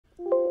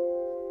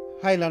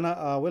Hi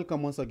Lana,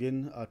 welcome once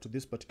again to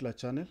this particular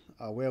channel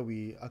where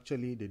we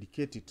actually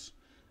dedicate it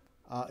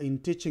in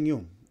teaching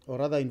you, or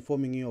rather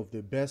informing you of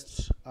the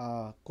best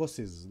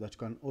courses that you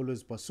can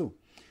always pursue.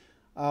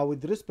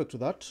 With respect to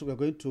that, we're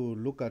going to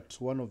look at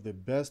one of the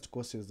best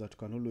courses that you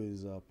can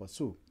always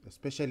pursue,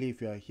 especially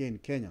if you are here in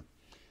Kenya.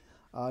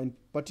 In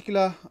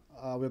particular,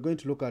 we're going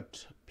to look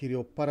at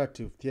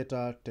Perioperative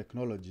Theatre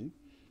Technology,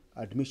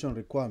 admission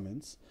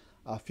requirements,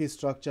 fee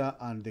structure,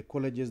 and the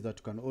colleges that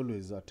you can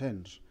always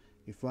attend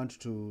if you want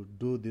to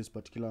do this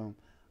particular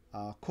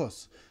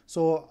course.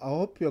 So I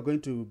hope you're going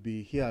to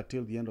be here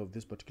till the end of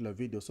this particular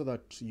video so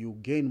that you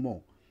gain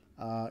more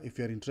if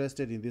you're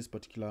interested in this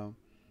particular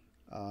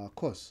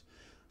course.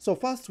 So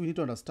first we need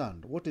to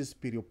understand what is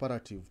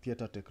Perioperative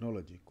Theatre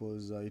Technology,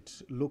 because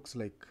it looks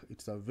like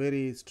it's a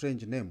very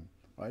strange name,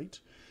 right?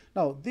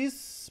 Now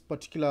this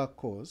particular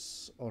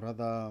course, or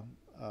rather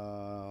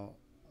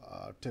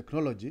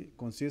technology,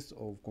 consists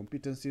of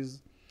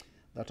competencies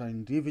that an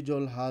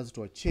individual has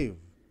to achieve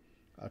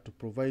to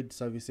provide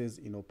services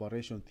in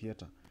operation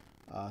theatre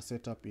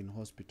set up in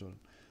hospital.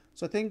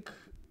 So I think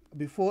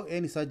before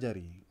any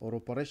surgery or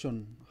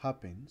operation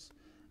happens,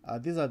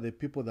 these are the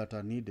people that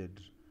are needed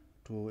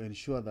to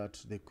ensure that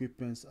the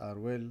equipments are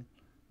well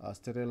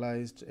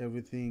sterilized,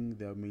 everything,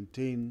 they are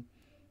maintained,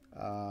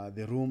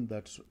 the room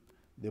that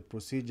the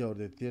procedure or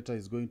the theatre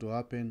is going to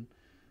happen.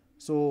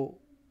 So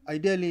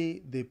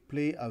ideally they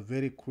play a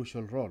very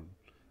crucial role,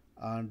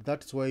 and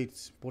that's why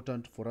it's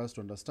important for us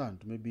to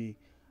understand maybe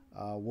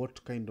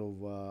what kind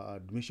of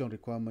admission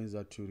requirements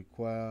that you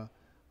require,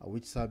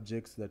 which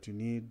subjects that you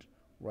need,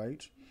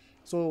 right?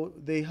 So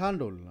they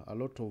handle a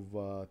lot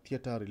of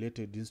theater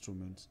related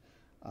instruments,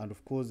 and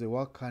of course they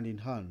work hand in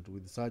hand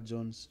with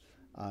surgeons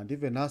and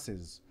even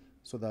nurses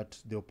so that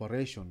the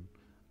operation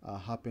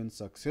happens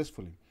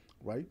successfully,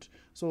 right?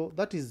 So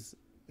that is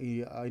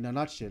in a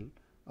nutshell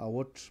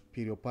what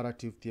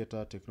perioperative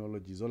theater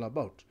technology is all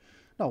about.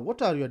 Now,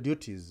 what are your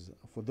duties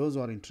for those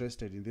who are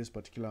interested in this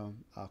particular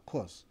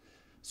course?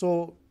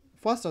 So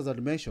first, as I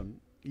mentioned,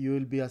 you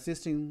will be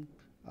assisting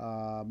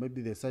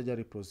maybe the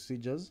surgery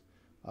procedures,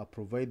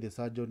 provide the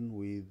surgeon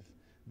with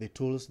the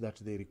tools that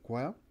they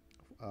require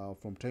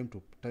from time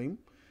to time,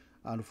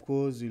 and of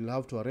course you'll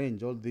have to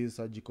arrange all these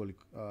surgical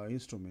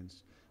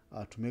instruments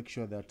to make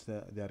sure that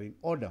they are in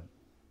order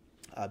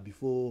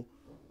before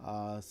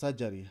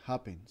surgery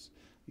happens.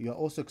 You are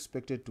also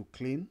expected to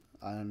clean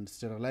and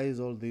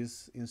sterilize all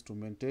this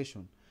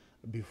instrumentation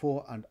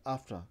before and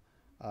after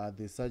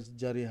the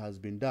surgery has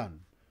been done,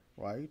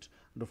 right?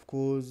 And of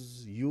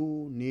course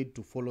you need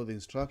to follow the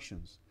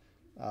instructions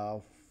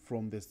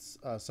from the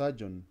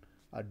surgeon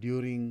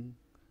during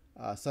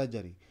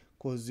surgery,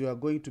 because you are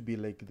going to be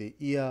like the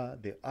ear,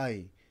 the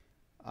eye,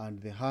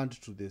 and the hand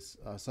to this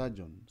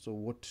surgeon. So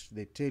what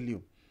they tell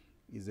you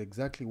is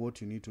exactly what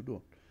you need to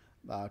do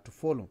to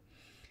follow.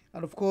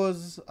 And of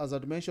course, as I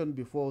mentioned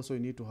before, so you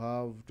need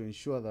to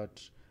ensure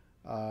that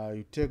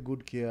you take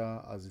good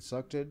care as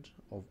instructed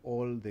of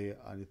all the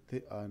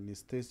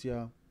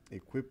anesthesia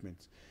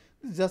equipment.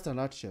 This is just a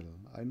nutshell.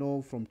 I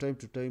know from time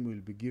to time we'll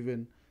be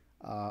given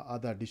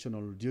other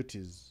additional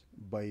duties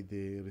by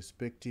the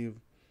respective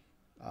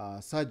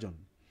surgeon.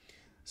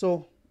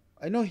 So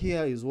I know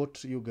here is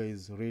what you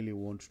guys really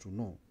want to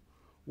know.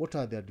 What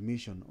are the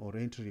admission or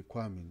entry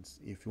requirements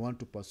if you want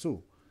to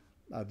pursue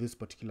this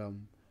particular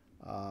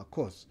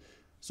course?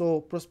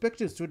 So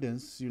prospective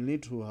students, you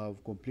need to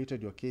have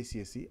completed your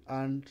KCSE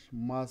and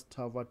must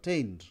have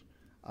attained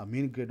a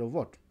mean grade of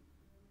what?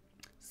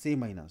 C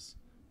minus,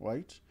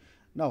 right?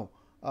 Now,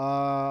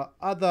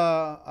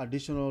 other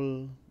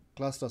additional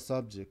cluster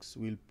subjects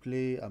will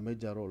play a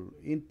major role,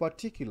 in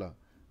particular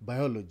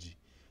biology.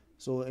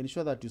 So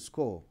ensure that you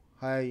score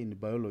high in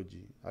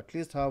biology. At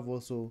least have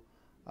also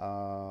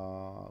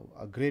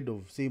a grade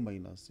of C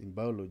minus in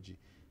biology,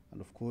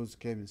 and of course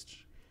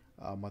chemistry,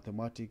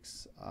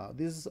 mathematics.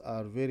 These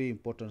are very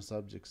important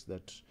subjects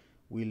that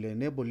will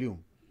enable you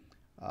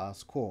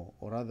score,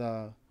 or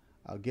rather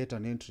get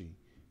an entry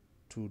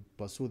to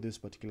pursue this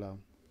particular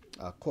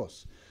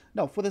course.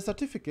 Now, for the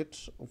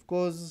certificate, of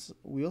course,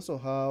 we also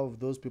have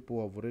those people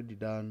who have already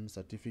done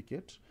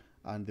certificate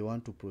and they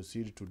want to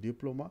proceed to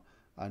diploma,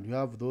 and we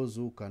have those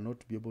who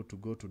cannot be able to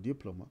go to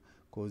diploma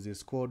because they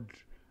scored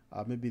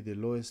maybe the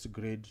lowest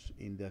grade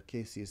in their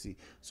KCSE.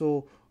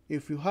 So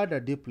if you had a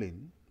diploma,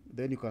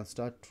 then you can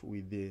start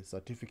with the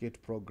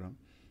certificate program.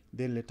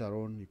 Then later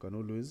on, you can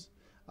always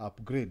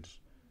upgrade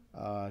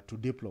to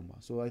diploma.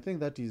 So I think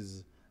that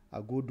is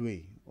a good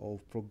way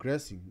of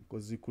progressing,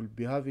 because you could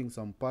be having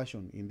some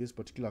passion in this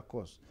particular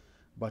course,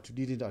 but you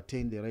didn't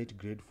attain the right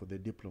grade for the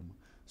diploma.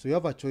 So you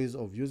have a choice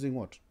of using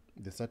what?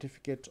 The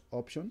certificate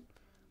option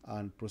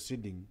and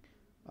proceeding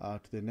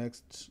to the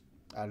next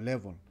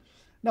level.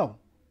 Now,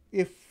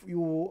 if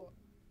you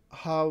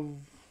have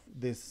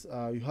this,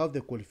 you have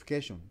the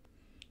qualification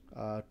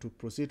to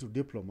proceed to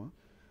diploma,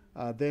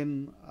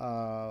 then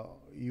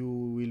you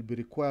will be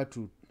required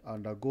to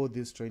undergo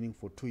this training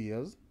for 2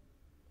 years,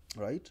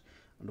 right?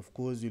 And of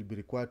course, you'll be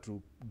required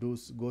to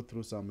go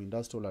through some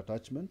industrial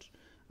attachment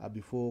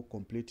before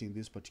completing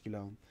this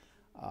particular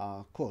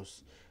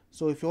course.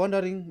 So if you're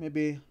wondering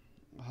maybe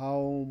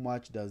how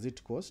much does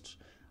it cost,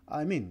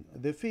 I mean,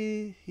 the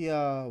fee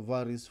here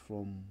varies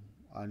from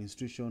an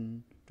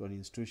institution to an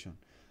institution.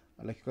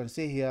 Like you can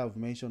see here, I've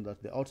mentioned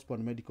that the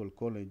Outspan Medical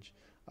College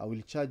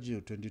will charge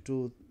you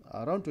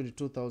around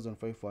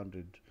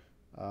 22,500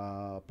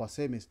 per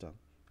semester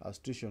as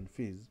tuition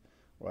fees,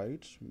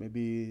 right?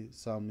 Maybe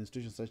some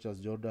institutions such as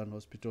Jordan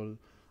Hospital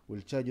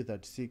will charge you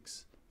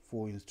 36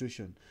 for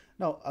institution.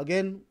 Now,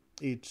 again,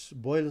 it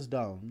boils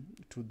down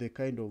to the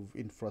kind of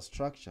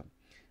infrastructure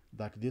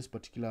that this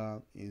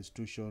particular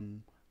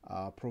institution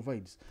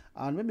provides.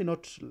 And maybe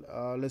not,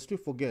 let's not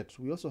forget,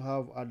 we also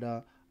have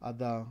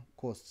other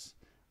costs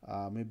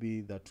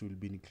maybe that will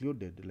be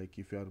included, like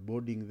if you are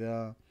boarding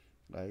there,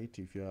 right?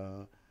 If you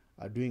are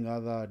doing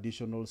other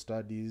additional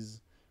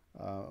studies,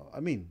 I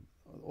mean,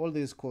 all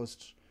these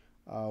costs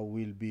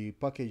will be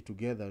packaged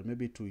together,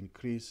 maybe to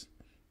increase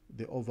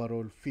the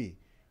overall fee,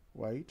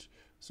 right?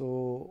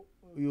 So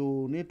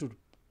you need to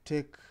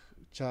take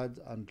charge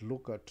and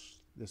look at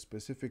the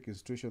specific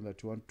institution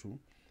that you want to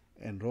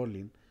enroll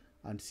in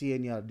and see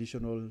any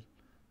additional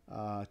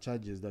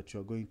charges that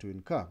you're going to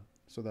incur,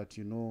 so that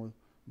you know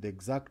the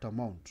exact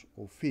amount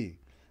of fee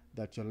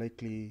that you're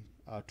likely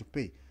to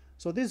pay.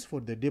 So this is for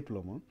the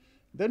diploma.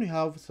 Then we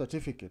have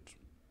certificate,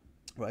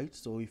 right?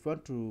 So if you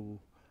want to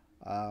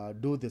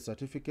do the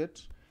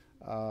certificate,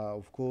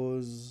 of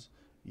course,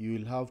 you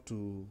will have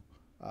to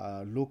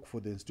look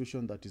for the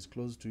institution that is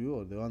close to you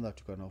or the one that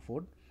you can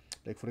afford.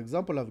 Like for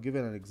example, I've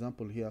given an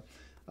example here.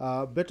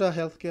 Better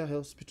Healthcare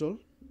Hospital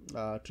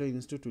Training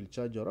Institute will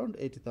charge around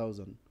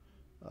 80,000.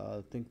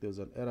 I think there's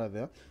an error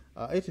there.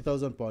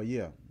 80,000 per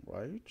year,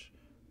 right?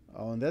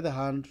 On the other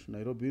hand,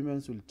 Nairobi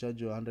Women's will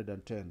charge you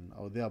 110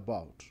 or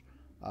thereabout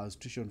as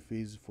tuition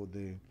fees for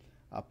the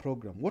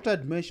program. What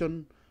I'd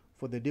mentioned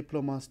for the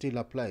diploma still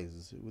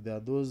applies. There are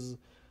those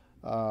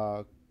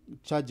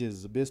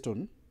charges based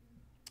on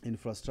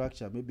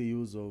infrastructure, maybe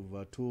use of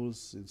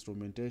tools,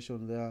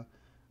 instrumentation there,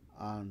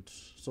 and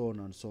so on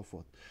and so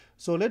forth.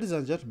 So ladies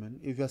and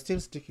gentlemen, if you're still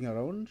sticking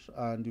around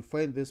and you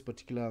find this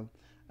particular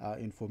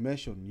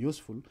information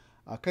useful,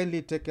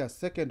 kindly take a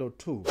second or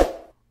two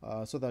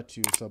so that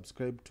you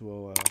subscribe to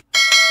our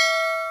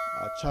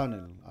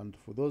channel. And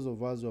for those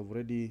of us who have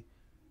already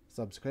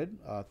subscribed,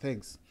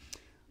 thanks.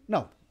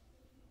 Now,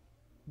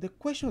 the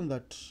question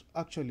that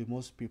actually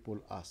most people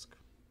ask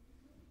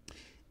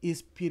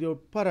is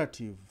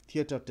perioperative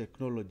theatre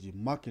technology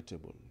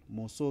marketable,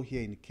 more so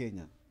here in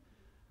Kenya?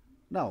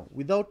 Now,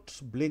 without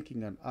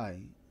blinking an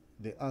eye,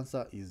 the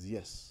answer is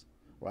yes,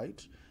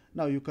 right?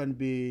 Now, you can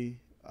be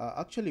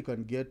actually you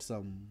can get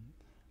some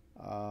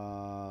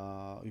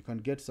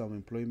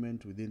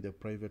employment within the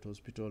private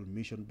hospital,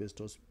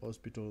 mission-based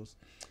hospitals,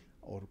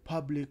 or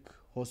public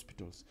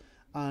hospitals.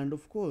 And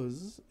of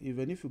course,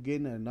 even if you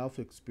gain enough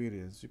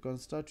experience, you can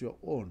start your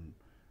own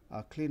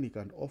clinic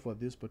and offer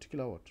this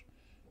particular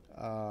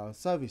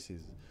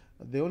services.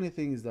 The only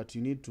thing is that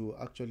you need to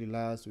actually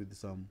liaise with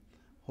some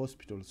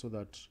hospitals so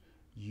that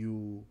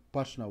you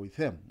partner with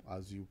them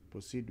as you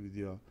proceed with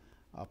your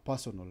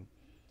personal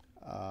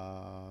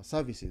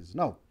services.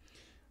 Now,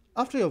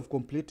 after you have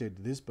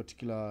completed this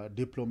particular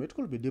diploma, it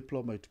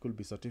could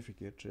be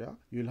certificate, yeah,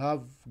 you'll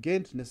have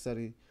gained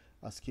necessary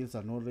skills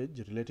and knowledge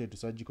related to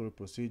surgical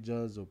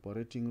procedures,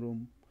 operating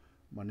room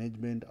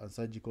management, and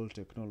surgical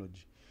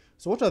technology.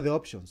 So what are the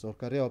options or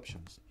career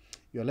options?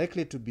 You're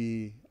likely to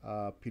be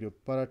a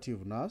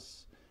perioperative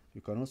nurse.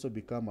 You can also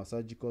become a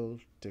surgical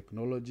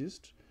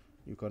technologist.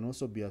 You can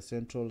also be a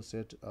central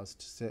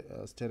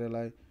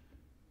sterile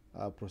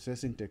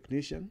processing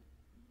technician.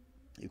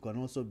 You can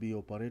also be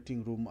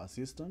operating room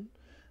assistant.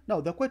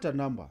 Now, there are quite a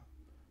number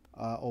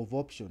of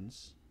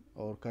options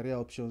or career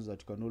options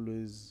that you can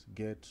always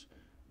get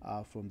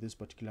from this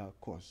particular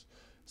course.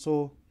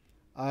 So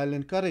I'll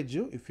encourage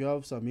you, if you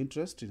have some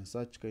interest in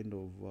such kind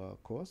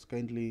of course,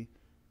 kindly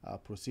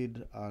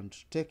proceed and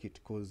take it,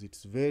 because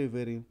it's very,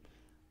 very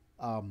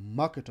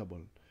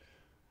marketable.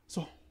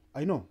 So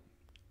I know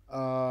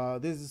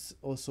this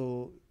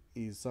also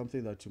is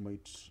something that you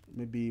might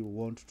maybe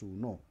want to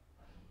know.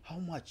 How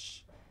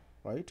much,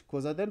 right?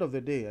 Because at the end of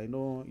the day, I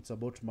know it's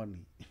about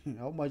money.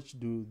 How much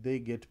do they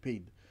get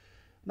paid?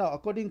 Now,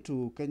 according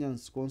to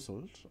Kenyan's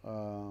Consult,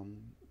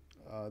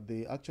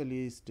 they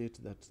actually state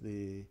that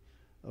the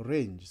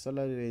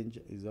salary range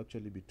is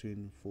actually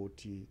between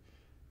 40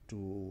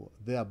 to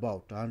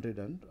thereabout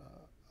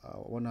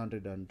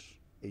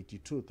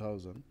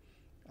 182,000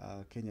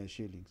 Kenya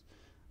shillings,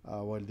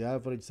 while the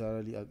average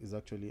salary is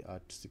actually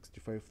at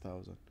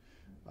 65,000.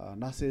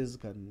 Nurses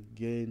can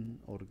gain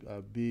or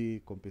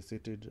be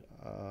compensated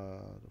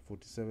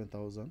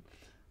 47,000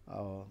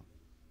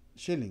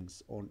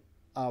 shillings on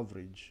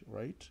average,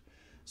 right?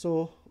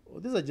 So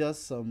these are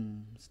just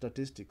some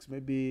statistics.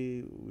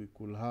 Maybe we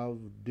could have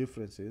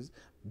differences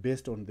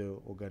based on the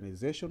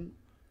organization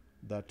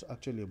that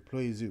actually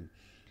employs you.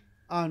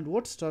 And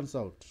what stands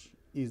out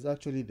is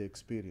actually the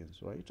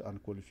experience, right,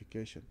 and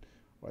qualification,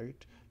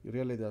 right? You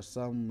realize that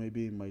some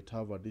maybe might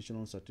have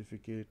additional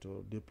certificate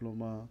or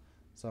diploma,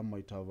 some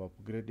might have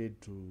upgraded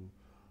to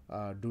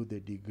do the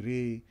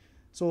degree.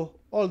 So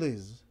all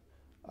these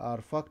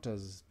are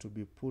factors to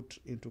be put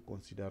into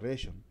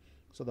consideration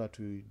so that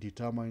we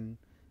determine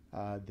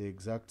the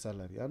exact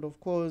salary. And of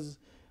course,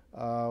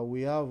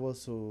 we have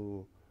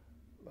also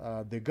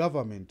the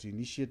government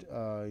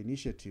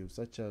initiatives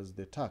such as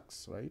the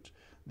tax, right?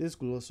 This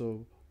could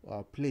also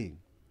play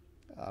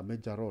a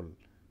major role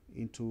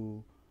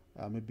into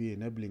maybe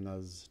enabling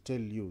us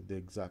tell you the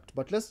exact.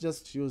 But let's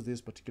just use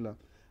these particular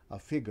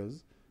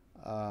figures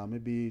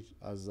maybe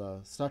as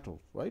a start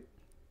off, right?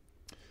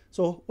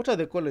 So what are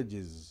the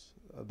colleges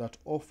that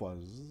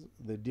offers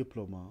the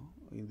diploma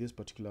in this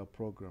particular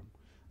program?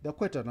 There are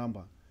quite a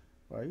number,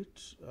 right?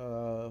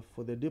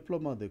 For the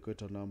diploma, there are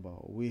quite a number.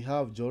 We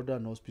have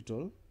Jordan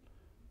Hospital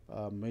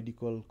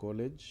Medical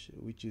College,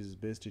 which is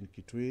based in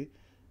Kitui.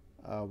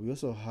 We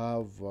also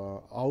have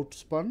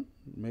Outspan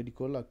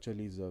Medical,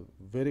 actually is a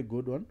very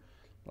good one,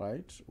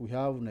 right? We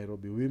have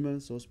Nairobi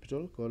Women's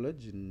Hospital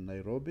College in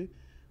Nairobi.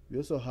 We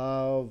also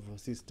have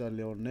Sister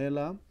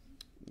Leonela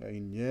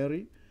in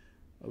Nyeri.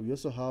 We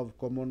also have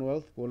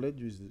Commonwealth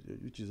College,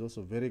 which is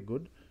also very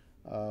good,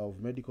 of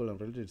medical and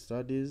related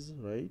studies,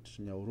 right?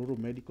 Nyaururu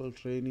Medical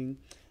Training,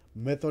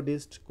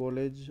 Methodist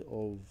College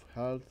of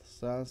Health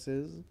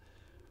Sciences,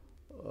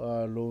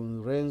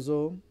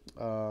 Lorenzo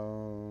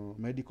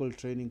Medical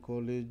Training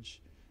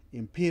College,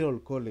 Imperial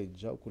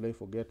College, how could I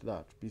forget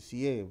that?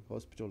 PCA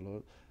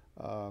Hospital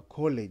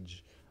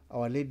College,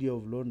 Our Lady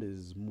of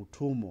Lourdes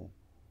Mutomo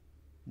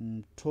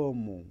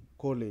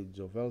College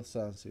of Health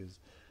Sciences.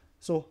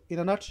 So in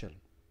a nutshell,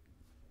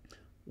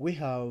 we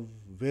have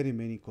very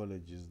many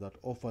colleges that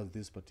offer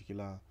this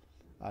particular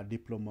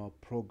diploma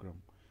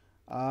program.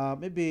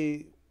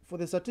 Maybe for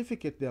the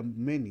certificate, there are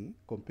many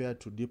compared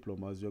to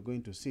diplomas you're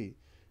going to see.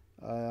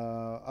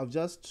 I've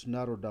just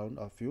narrowed down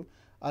a few.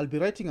 I'll be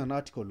writing an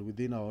article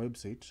within our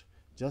website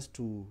just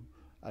to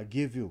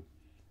give you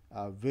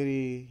a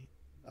very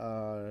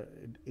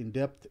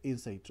in-depth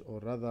insight,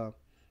 or rather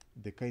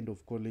the kind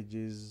of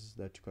colleges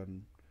that you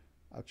can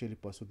actually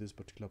pursue this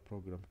particular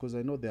program, because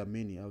I know there are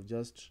many. I've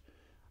just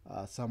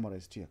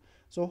summarized here.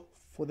 So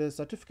for the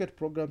certificate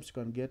programs, you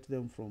can get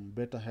them from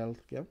Better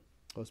Healthcare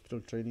Hospital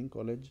Training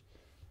College.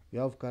 We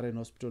have Karen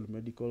Hospital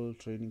Medical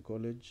Training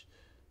College.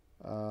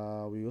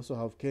 We also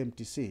have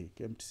KMTC.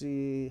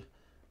 KMTC,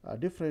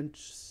 different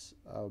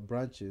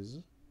branches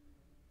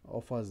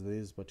offers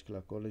this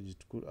particular college.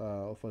 It could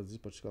offers this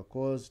particular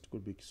course. It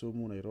could be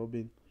Kisumu,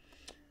 Nairobi.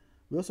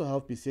 We also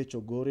have PCH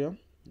Ogoria,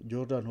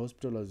 Jordan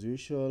Hospital as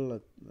usual,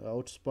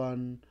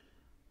 Outspan,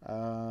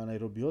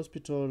 Nairobi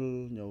Hospital,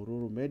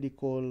 Nyaururu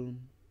Medical,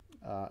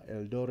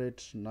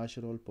 Eldoret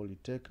National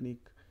Polytechnic,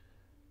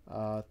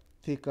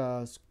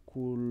 Thika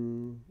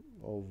School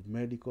of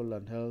Medical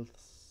and Health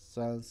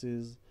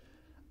Sciences,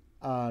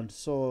 and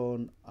so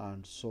on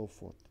and so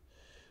forth.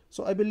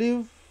 So I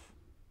believe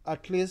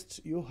at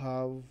least you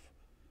have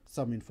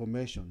some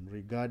information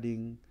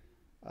regarding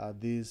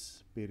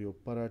this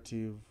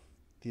perioperative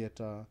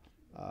theatre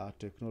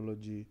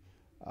technology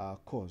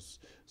course.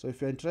 So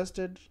if you're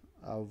interested,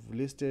 I've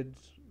listed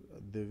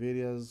the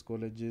various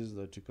colleges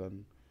that you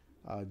can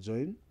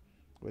join,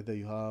 whether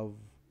you have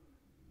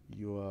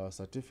your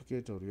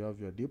certificate or you have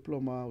your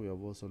diploma. We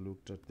have also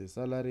looked at the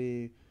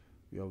salary.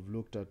 We have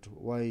looked at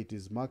why it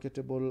is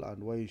marketable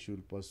and why you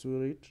should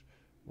pursue it,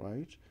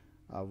 right?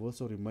 I've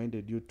also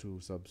reminded you to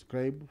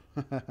subscribe,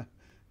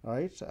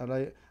 right?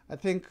 And I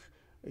think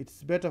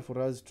it's better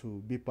for us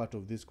to be part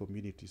of this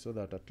community so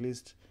that at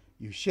least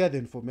you share the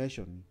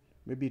information.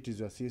 Maybe it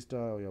is your sister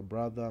or your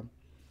brother,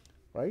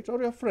 right?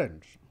 Or your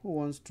friend who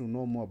wants to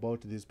know more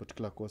about these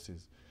particular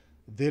courses.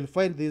 They'll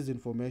find this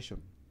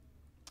information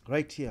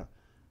right here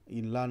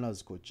in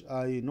Learner's Coach.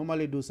 I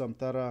normally do some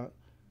thorough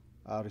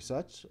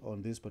research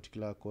on these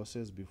particular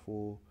courses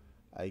before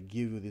I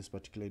give you this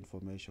particular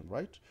information,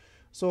 right?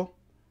 So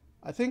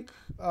I think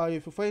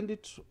if you find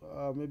it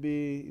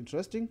maybe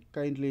interesting,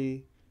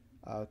 kindly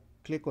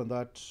click on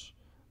that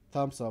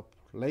thumbs up,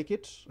 like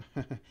it,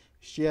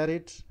 share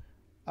it,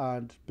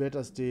 and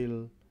better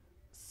still,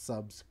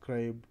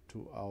 subscribe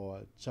to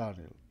our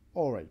channel.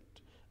 All right,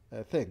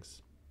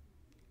 thanks.